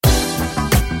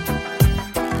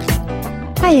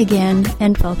Hi again,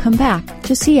 and welcome back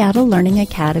to Seattle Learning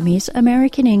Academy's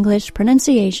American English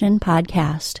Pronunciation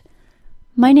Podcast.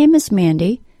 My name is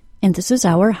Mandy, and this is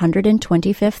our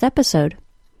 125th episode.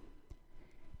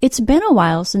 It's been a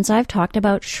while since I've talked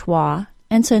about schwa,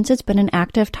 and since it's been an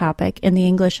active topic in the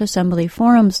English Assembly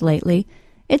forums lately,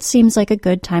 it seems like a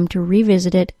good time to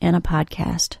revisit it in a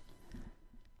podcast.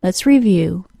 Let's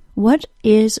review. What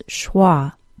is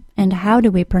schwa, and how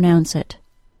do we pronounce it?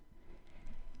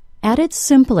 At its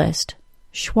simplest,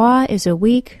 schwa is a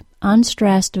weak,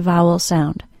 unstressed vowel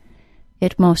sound.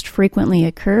 It most frequently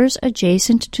occurs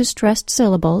adjacent to stressed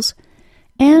syllables,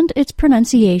 and its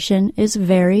pronunciation is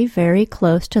very, very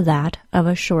close to that of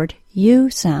a short U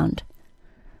sound.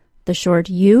 The short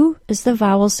U is the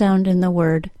vowel sound in the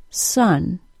word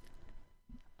sun.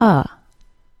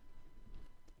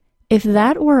 If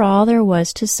that were all there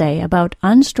was to say about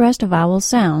unstressed vowel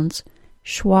sounds,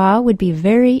 schwa would be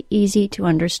very easy to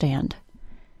understand.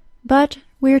 But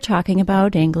we're talking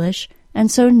about English, and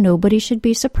so nobody should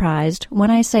be surprised when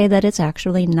I say that it's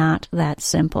actually not that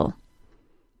simple.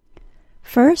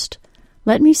 First,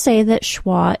 let me say that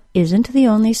schwa isn't the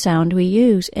only sound we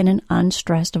use in an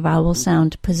unstressed vowel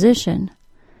sound position.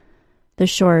 The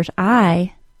short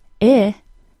I,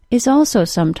 is also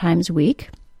sometimes weak,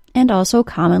 and also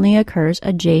commonly occurs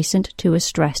adjacent to a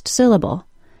stressed syllable.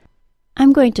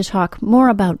 I'm going to talk more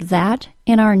about that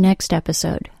in our next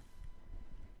episode.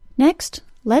 Next,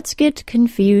 let's get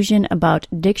confusion about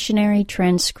dictionary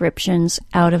transcriptions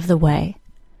out of the way.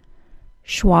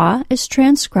 Schwa is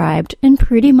transcribed in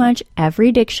pretty much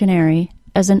every dictionary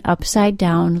as an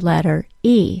upside-down letter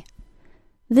E.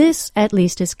 This, at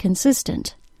least, is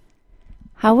consistent.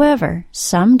 However,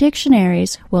 some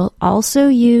dictionaries will also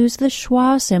use the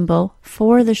schwa symbol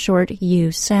for the short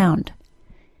U sound.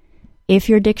 If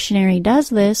your dictionary does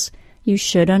this, you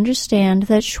should understand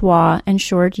that schwa and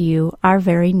short U are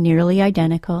very nearly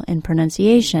identical in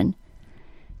pronunciation.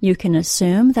 You can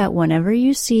assume that whenever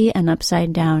you see an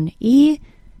upside-down E,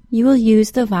 you will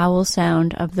use the vowel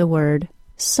sound of the word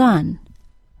sun,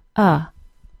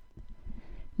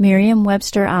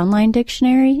 Merriam-Webster Online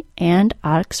Dictionary and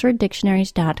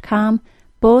OxfordDictionaries.com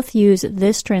both use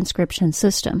this transcription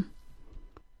system.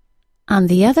 On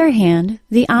the other hand,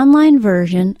 the online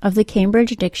version of the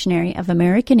Cambridge Dictionary of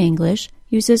American English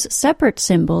uses separate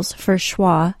symbols for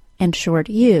schwa and short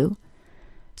U.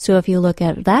 So if you look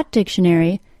at that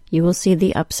dictionary, you will see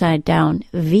the upside-down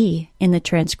V in the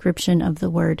transcription of the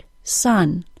word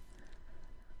sun.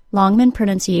 Longman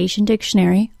Pronunciation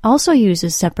Dictionary also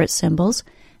uses separate symbols,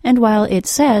 and while it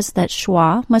says that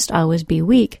schwa must always be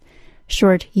weak,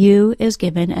 short U is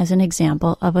given as an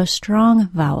example of a strong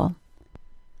vowel.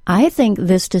 I think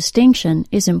this distinction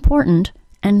is important,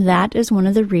 and that is one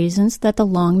of the reasons that the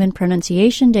Longman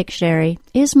Pronunciation Dictionary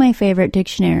is my favorite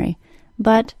dictionary,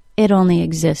 but it only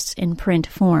exists in print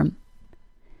form.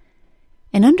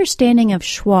 An understanding of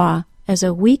schwa as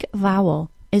a weak vowel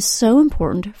is so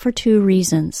important for two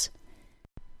reasons.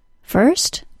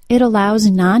 First, it allows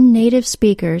non-native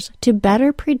speakers to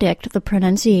better predict the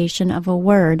pronunciation of a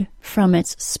word from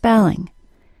its spelling.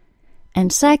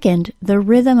 And second, the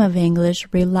rhythm of English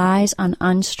relies on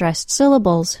unstressed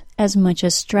syllables as much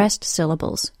as stressed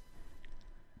syllables.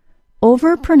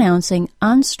 Overpronouncing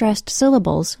unstressed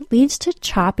syllables leads to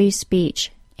choppy speech,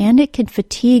 and it can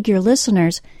fatigue your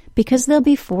listeners because they'll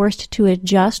be forced to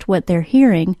adjust what they're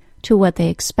hearing to what they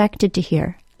expected to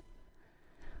hear.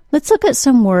 Let's look at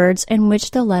some words in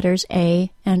which the letters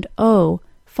A and O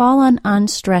fall on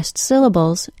unstressed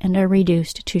syllables and are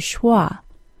reduced to schwa.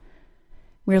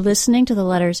 We're listening to the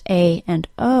letters A and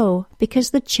O because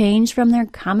the change from their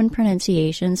common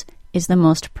pronunciations is the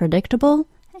most predictable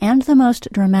and the most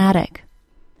dramatic.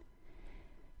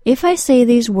 If I say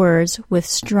these words with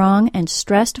strong and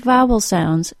stressed vowel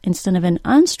sounds instead of an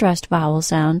unstressed vowel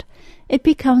sound, it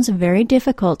becomes very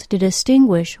difficult to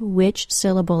distinguish which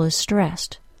syllable is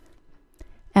stressed.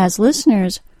 As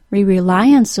listeners, we rely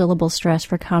on syllable stress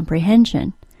for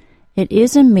comprehension. It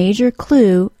is a major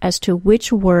clue as to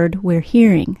which word we're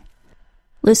hearing.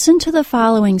 Listen to the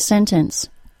following sentence,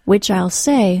 which I'll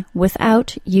say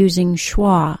without using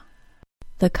schwa.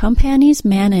 The company's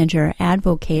manager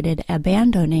advocated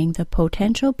abandoning the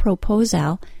potential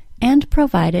proposal and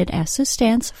provided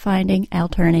assistance finding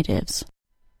alternatives.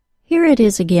 Here it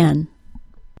is again.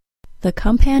 The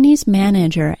company's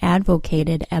manager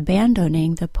advocated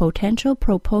abandoning the potential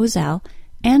proposal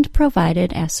and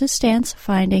provided assistance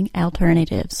finding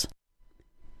alternatives.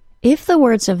 If the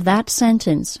words of that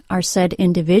sentence are said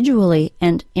individually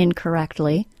and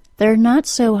incorrectly, they're not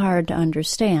so hard to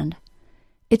understand.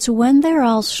 It's when they're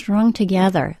all strung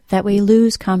together that we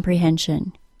lose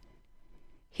comprehension.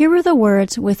 Here were the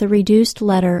words with a reduced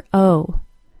letter O.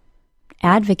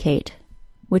 Advocate,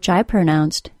 which I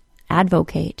pronounced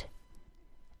advocate.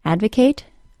 Advocate,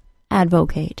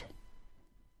 advocate.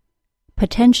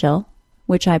 Potential,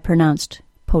 which I pronounced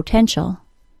potential.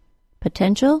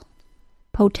 Potential,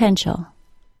 potential.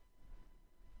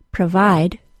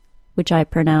 Provide, which I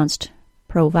pronounced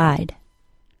provide.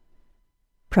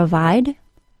 Provide,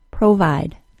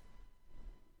 provide.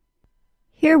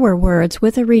 Here were words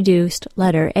with a reduced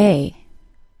letter A.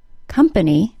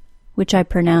 Company, which I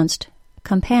pronounced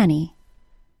company.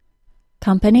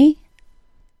 Company,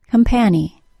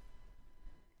 company.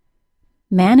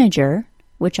 Manager,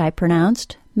 which I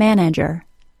pronounced manager.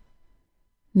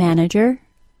 Manager,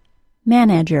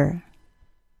 manager.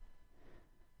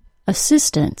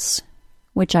 Assistance,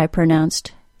 which I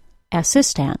pronounced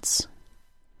assistance.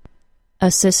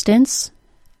 Assistance,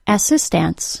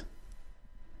 assistance.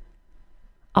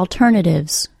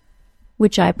 Alternatives,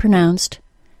 which I pronounced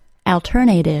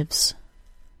alternatives.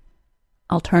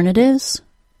 Alternatives,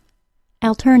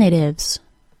 alternatives.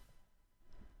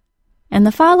 And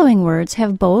the following words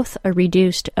have both a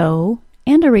reduced O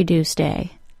and a reduced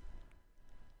A.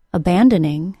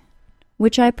 Abandoning,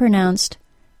 which I pronounced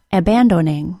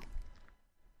abandoning.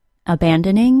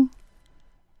 Abandoning,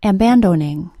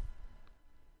 abandoning.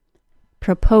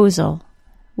 Proposal,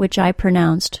 which I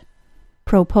pronounced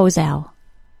proposal.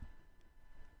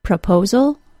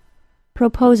 Proposal,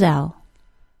 proposal.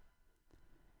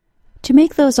 To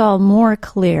make those all more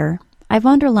clear, I've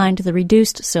underlined the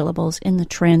reduced syllables in the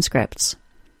transcripts.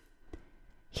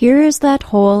 Here is that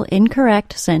whole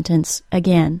incorrect sentence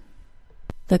again.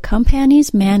 The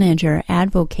company's manager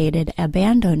advocated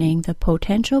abandoning the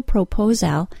potential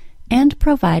proposal and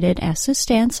provided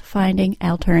assistance finding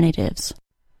alternatives.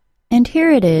 And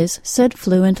here it is, said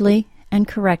fluently and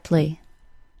correctly.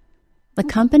 The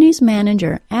company's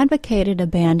manager advocated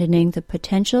abandoning the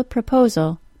potential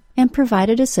proposal and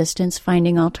provided assistance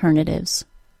finding alternatives.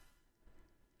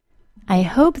 I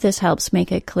hope this helps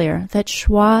make it clear that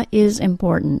schwa is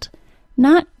important,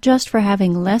 not just for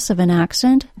having less of an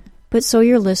accent, but so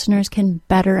your listeners can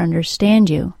better understand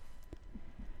you.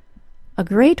 A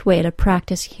great way to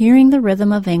practice hearing the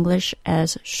rhythm of English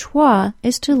as schwa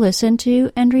is to listen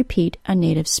to and repeat a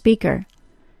native speaker.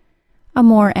 A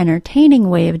more entertaining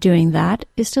way of doing that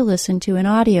is to listen to an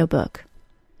audiobook.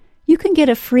 You can get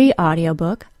a free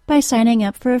audiobook by signing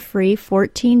up for a free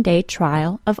 14-day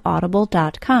trial of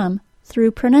audible.com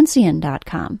through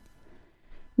pronuncian.com.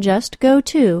 Just go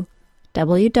to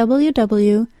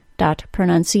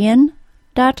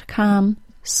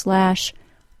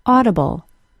www.pronuncian.com/audible.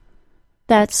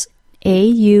 That's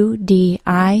AUDIBLE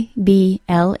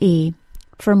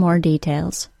for more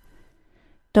details.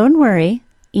 Don't worry,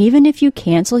 even if you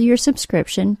cancel your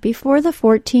subscription before the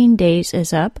 14 days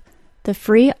is up, the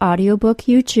free audiobook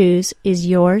you choose is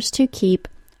yours to keep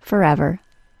forever.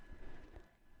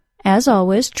 As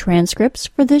always, transcripts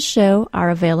for this show are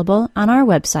available on our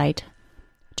website.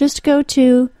 Just go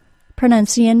to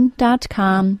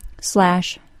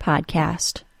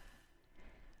pronuncian.com/podcast.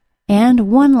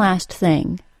 And one last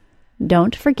thing.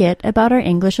 Don't forget about our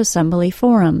English Assembly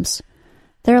forums.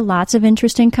 There are lots of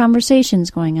interesting conversations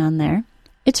going on there.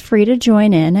 It's free to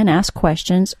join in and ask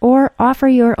questions or offer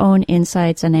your own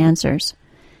insights and answers.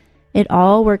 It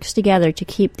all works together to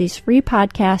keep these free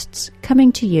podcasts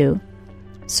coming to you.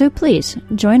 So please,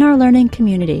 join our learning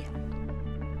community.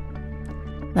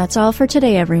 That's all for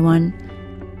today, everyone.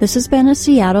 This has been a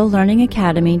Seattle Learning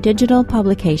Academy digital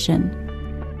publication.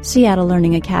 Seattle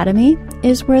Learning Academy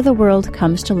is where the world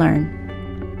comes to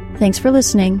learn. Thanks for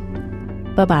listening.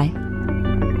 Bye-bye.